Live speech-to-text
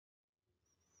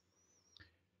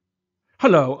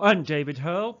Hello, I'm David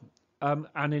Hurl,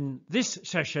 and in this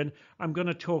session I'm going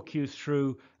to talk you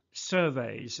through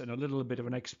surveys and a little bit of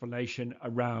an explanation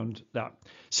around that.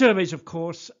 Surveys, of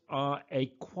course, are a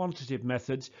quantitative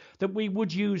method that we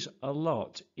would use a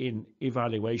lot in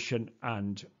evaluation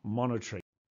and monitoring.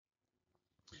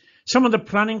 Some of the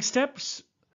planning steps.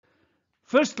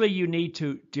 Firstly, you need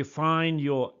to define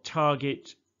your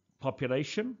target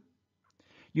population.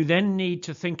 You then need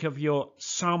to think of your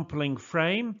sampling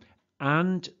frame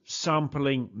and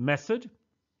sampling method,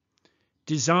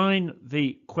 design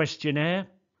the questionnaire,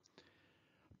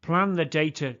 plan the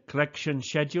data collection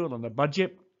schedule and the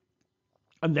budget,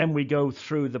 and then we go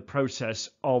through the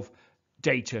process of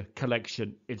data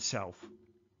collection itself.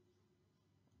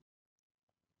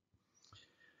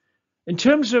 In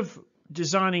terms of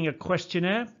designing a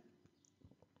questionnaire,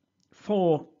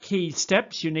 4 key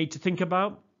steps you need to think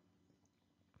about.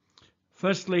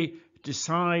 Firstly,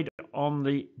 decide on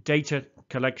the data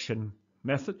collection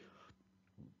method.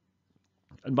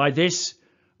 And by this,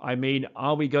 I mean,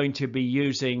 are we going to be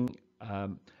using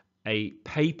a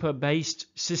paper-based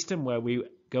system where we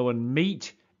go and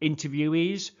meet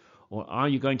interviewees, or are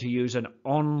you going to use an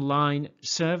online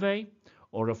survey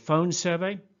or a phone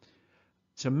survey?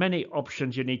 So many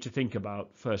options you need to think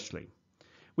about, firstly.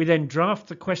 We then draft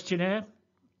the questionnaire.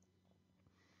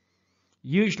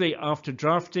 Usually after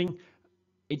drafting,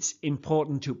 it's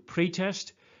important to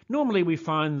pre-test. Normally we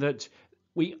find that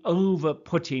we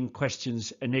over-put in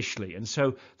questions initially, and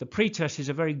so the pre-test is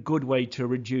a very good way to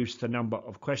reduce the number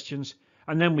of questions,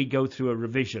 and then we go through a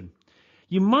revision.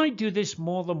 You might do this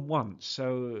more than once,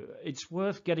 so it's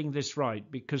worth getting this right,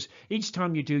 because each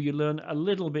time you do, you learn a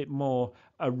little bit more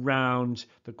around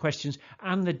the questions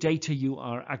and the data you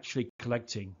are actually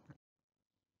collecting.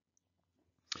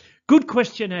 Good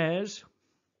questionnaires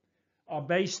are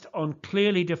based on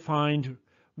clearly defined,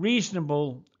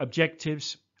 reasonable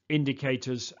objectives,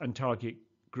 indicators, and target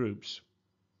groups.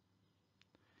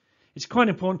 It's quite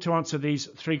important to answer these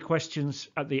 3 questions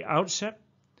at the outset.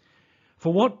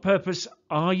 For what purpose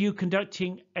are you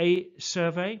conducting a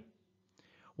survey?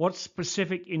 What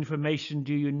specific information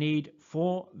do you need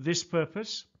for this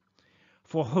purpose?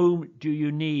 For whom do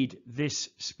you need this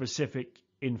specific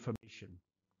information?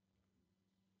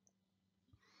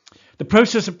 The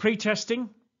process of pre-testing.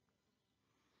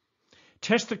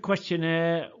 Test the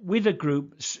questionnaire with a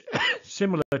group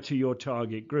similar to your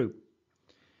target group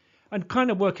and kind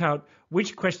of work out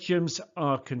which questions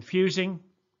are confusing.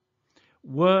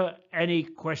 Were any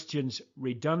questions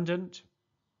redundant?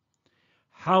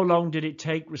 How long did it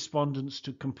take respondents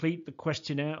to complete the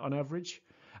questionnaire on average?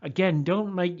 Again,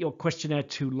 don't make your questionnaire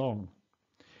too long.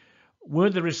 Were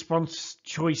the response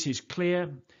choices clear?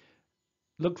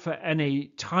 Look for any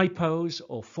typos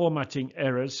or formatting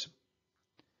errors,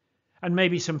 and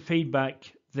maybe some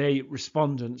feedback the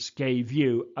respondents gave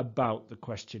you about the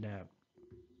questionnaire.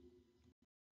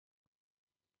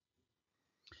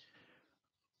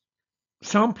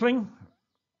 Sampling.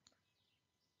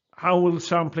 How will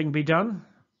sampling be done?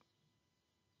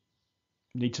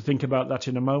 Need to think about that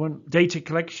in a moment. Data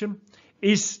collection.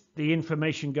 Is the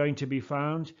information going to be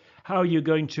found? How are you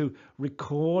going to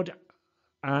record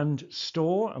and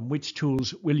store, and which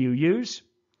tools will you use?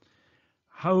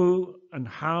 How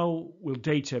will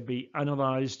data be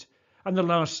analyzed? And the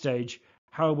last stage,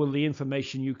 how will the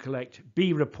information you collect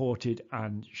be reported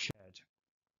and shared?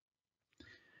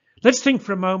 Let's think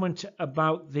for a moment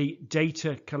about the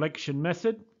data collection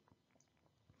method.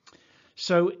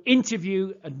 So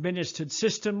interview administered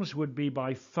systems would be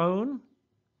by phone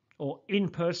or in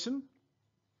person,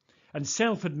 and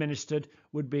self-administered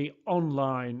would be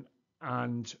online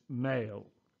and mail.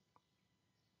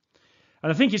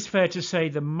 And I think it's fair to say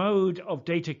the mode of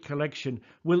data collection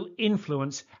will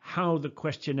influence how the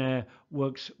questionnaire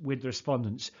works with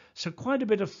respondents. So quite a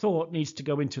bit of thought needs to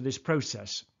go into this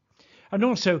process. And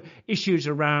also issues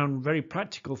around very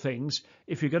practical things.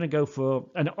 If you're going to go for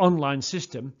an online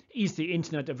system, is the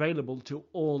internet available to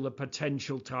all the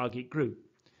potential target group?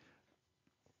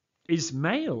 Is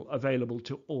mail available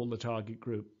to all the target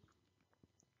group?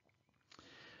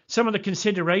 Some of the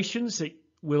considerations that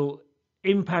will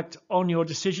impact on your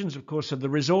decisions, of course, are the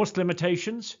resource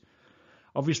limitations.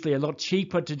 Obviously, a lot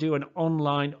cheaper to do an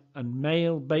online and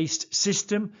mail-based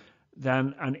system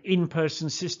than an in-person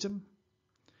system.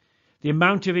 The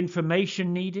amount of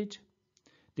information needed,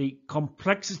 the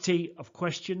complexity of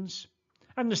questions,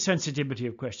 and the sensitivity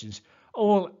of questions,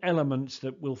 all elements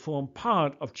that will form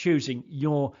part of choosing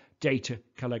your data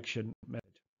collection method.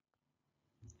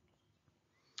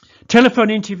 Telephone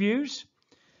interviews,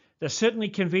 they're certainly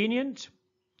convenient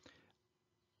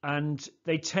and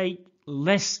they take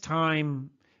less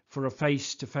time for a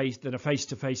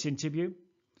face-to-face interview,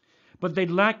 but they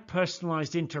lack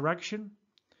personalized interaction.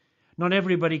 Not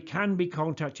everybody can be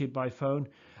contacted by phone,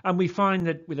 and we find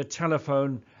that with a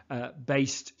telephone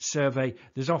based survey,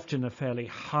 there's often a fairly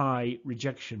high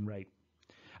rejection rate.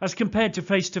 As compared to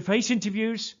face-to-face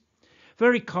interviews,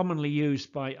 very commonly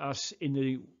used by us in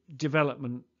the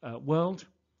development world,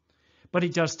 but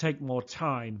it does take more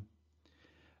time,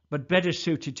 but better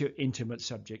suited to intimate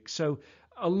subjects. So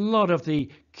a lot of the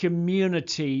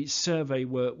community survey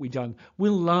work we've done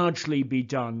will largely be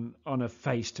done on a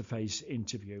face-to-face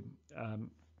interview.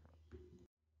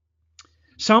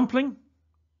 Sampling.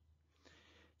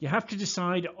 You have to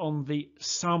decide on the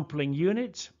sampling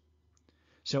unit.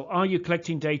 So are you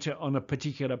collecting data on a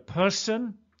particular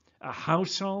person, a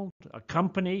household, a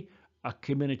company, a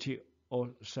community,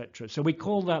 etc.? So we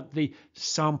call that the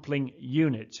sampling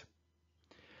unit.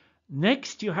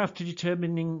 Next, you have to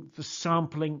determine the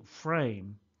sampling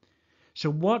frame. So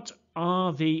what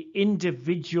are the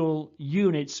individual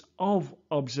units of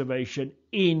observation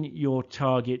in your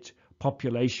target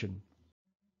population?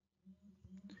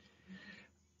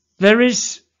 There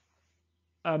is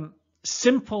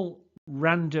simple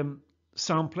random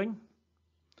sampling,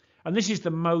 and this is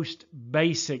the most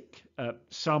basic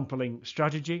sampling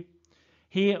strategy.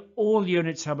 Here, all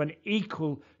units have an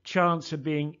equal chance of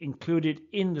being included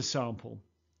in the sample.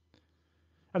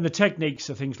 And the techniques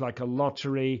are things like a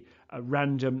lottery, a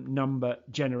random number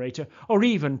generator, or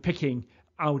even picking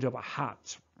out of a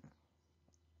hat.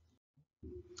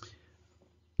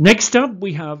 Next up,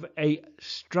 we have a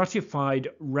stratified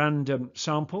random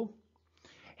sample.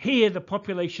 Here, the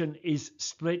population is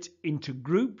split into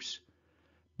groups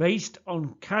based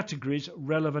on categories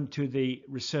relevant to the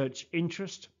research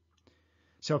interest.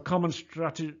 So a common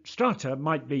strata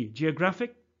might be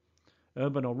geographic,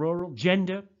 urban or rural,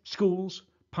 gender, schools,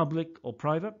 public or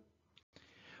private.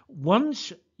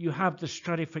 Once you have the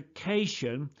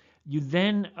stratification, you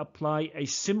then apply a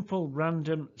simple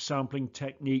random sampling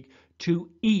technique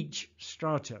to each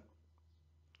strata.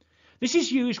 This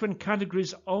is used when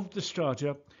categories of the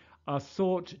strata are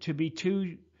thought to be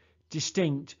too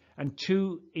distinct and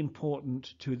too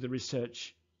important to the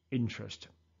research interest.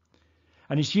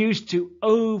 And it's used to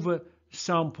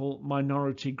oversample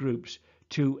minority groups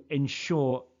to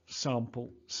ensure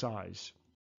sample size.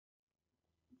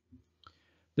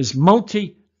 There's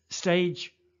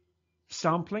multi-stage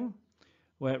sampling,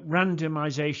 where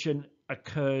randomization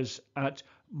occurs at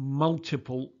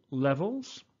multiple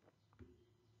levels.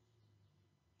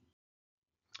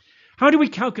 How do we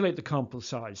calculate the sample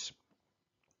size?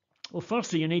 Well,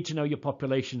 firstly, you need to know your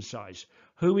population size.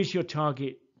 Who is your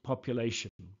target population?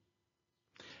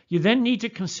 You then need to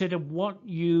consider what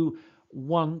you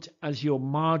want as your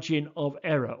margin of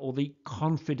error, or the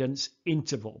confidence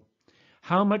interval.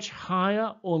 How much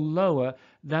higher or lower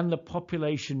than the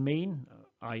population mean,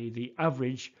 i.e. the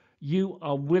average, you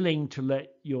are willing to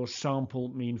let your sample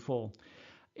mean fall.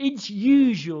 It's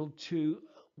usual to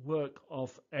work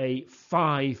off a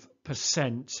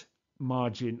 5%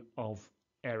 margin of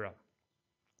error.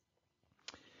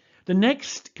 The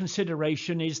next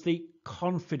consideration is the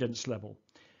confidence level.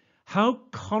 How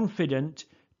confident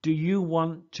do you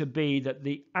want to be that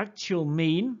the actual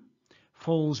mean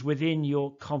falls within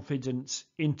your confidence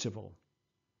interval?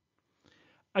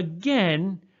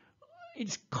 Again,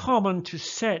 it's common to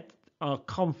set our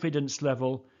confidence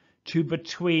level to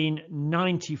between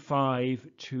 95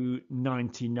 to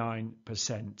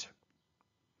 99%.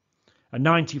 A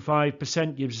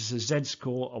 95% gives us a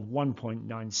Z-score of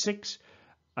 1.96,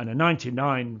 and a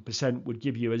 99% would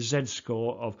give you a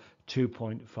Z-score of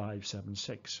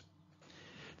 2.576.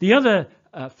 The other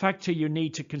factor you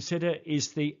need to consider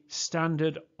is the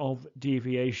standard of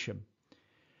deviation.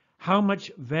 How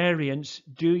much variance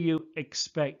do you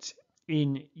expect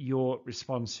in your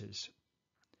responses?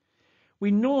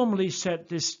 We normally set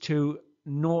this to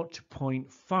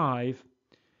 0.5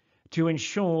 to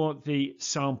ensure the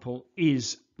sample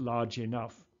is large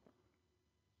enough.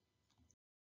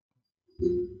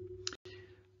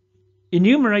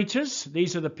 Enumerators,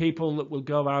 these are the people that will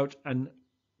go out and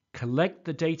collect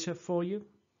the data for you.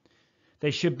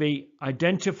 They should be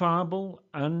identifiable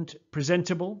and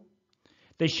presentable.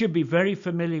 They should be very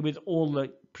familiar with all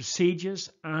the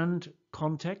procedures and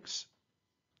contexts,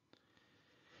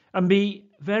 and be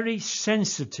very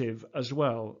sensitive as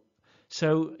well.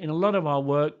 So in a lot of our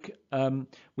work,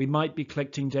 we might be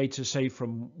collecting data, say,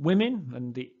 from women,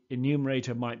 and the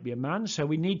enumerator might be a man. So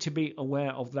we need to be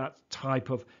aware of that type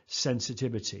of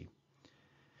sensitivity.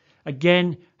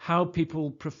 Again, how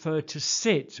people prefer to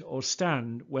sit or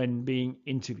stand when being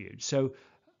interviewed. So,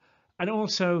 and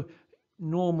also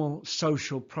normal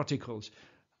social protocols.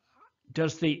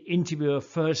 does the interviewer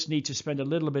first need to spend a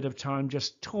little bit of time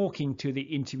just talking to the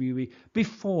interviewee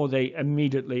before they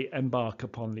immediately embark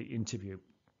upon the interview?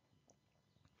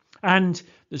 And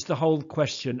there's the whole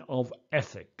question of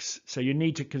ethics. So you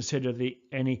need to consider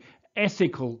any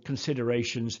ethical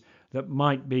considerations that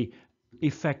might be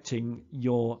affecting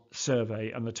your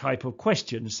survey and the type of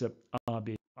questions that are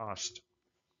being asked.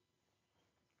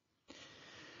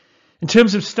 In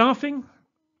terms of staffing,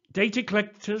 data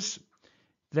collectors,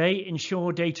 they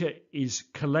ensure data is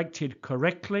collected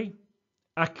correctly,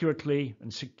 accurately,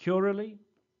 and securely.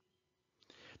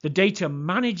 The data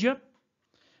manager,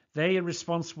 they are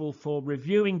responsible for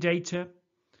reviewing data,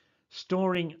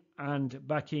 storing and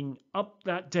backing up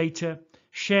that data,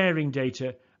 sharing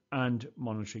data, and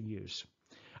monitoring use.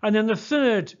 And then the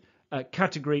third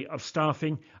category of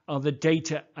staffing are the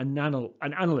data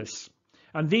analysts.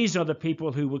 And these are the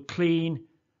people who will clean,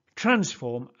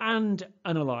 transform, and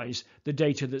analyze the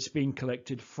data that's been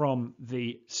collected from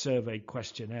the survey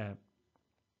questionnaire.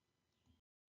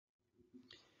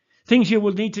 Things you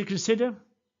will need to consider: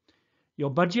 your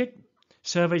budget.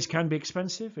 Surveys can be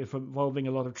expensive if involving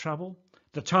a lot of travel.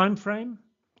 The time frame,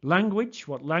 language.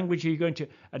 What language are you going to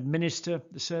administer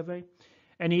the survey?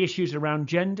 Any issues around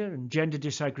gender and gender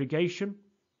disaggregation?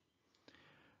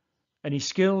 Any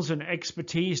skills and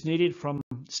expertise needed from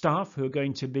staff who are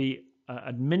going to be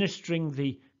administering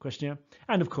the questionnaire?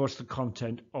 And of course, the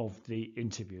content of the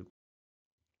interview.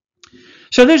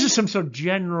 So those are some sort of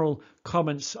general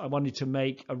comments I wanted to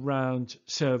make around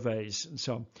surveys and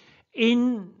so on.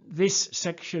 In this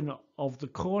section of the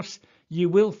course, you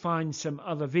will find some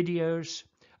other videos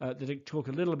that talk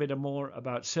a little bit more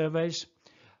about surveys.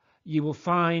 You will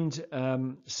find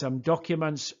some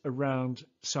documents around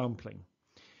sampling.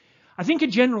 I think a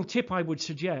general tip I would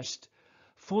suggest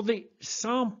for the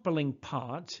sampling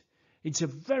part, it's a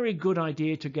very good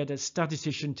idea to get a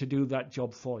statistician to do that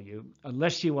job for you.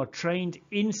 Unless you are trained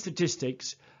in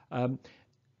statistics,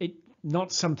 it's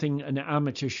not something an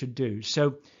amateur should do.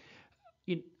 So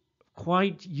it's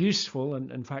quite useful,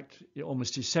 and in fact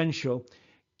almost essential,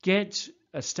 get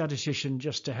a statistician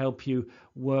just to help you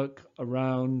work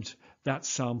around that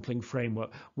sampling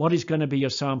framework. What is going to be your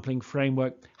sampling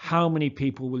framework? How many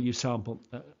people will you sample?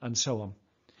 And so on.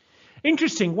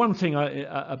 Interesting, one thing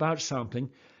about sampling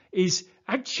is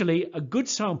actually a good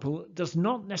sample does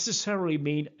not necessarily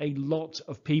mean a lot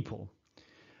of people.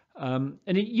 And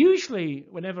it usually,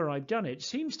 whenever I've done it,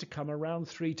 seems to come around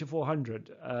 300 to 400.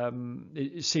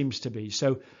 It seems to be.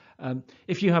 So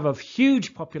if you have a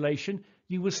huge population,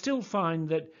 you will still find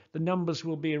that the numbers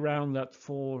will be around that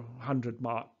 400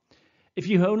 mark. If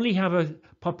you only have a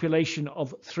population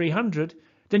of 300,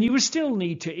 then you will still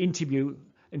need to interview,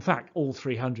 in fact, all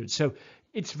 300. So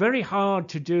it's very hard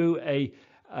to do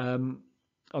on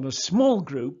a small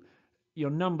group, your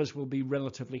numbers will be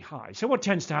relatively high. So what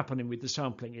tends to happen with the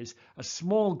sampling is a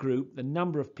small group, the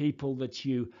number of people that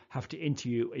you have to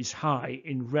interview is high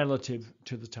in relative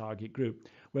to the target group.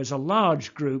 Whereas a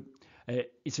large group,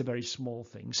 it's a very small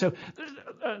thing. So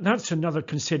that's another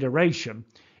consideration.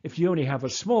 If you only have a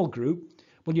small group,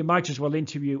 well, you might as well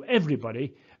interview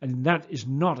everybody, and that is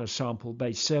not a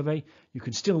sample-based survey. You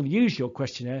can still use your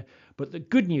questionnaire, but the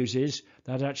good news is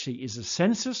that actually is a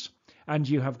census, and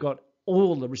you have got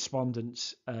all the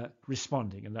respondents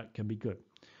responding, and that can be good.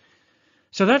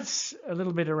 So that's a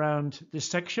little bit around this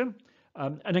section.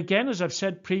 And again, as I've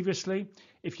said previously,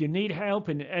 if you need help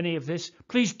in any of this,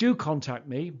 please do contact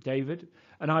me, David,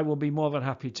 and I will be more than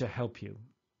happy to help you.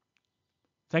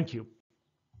 Thank you.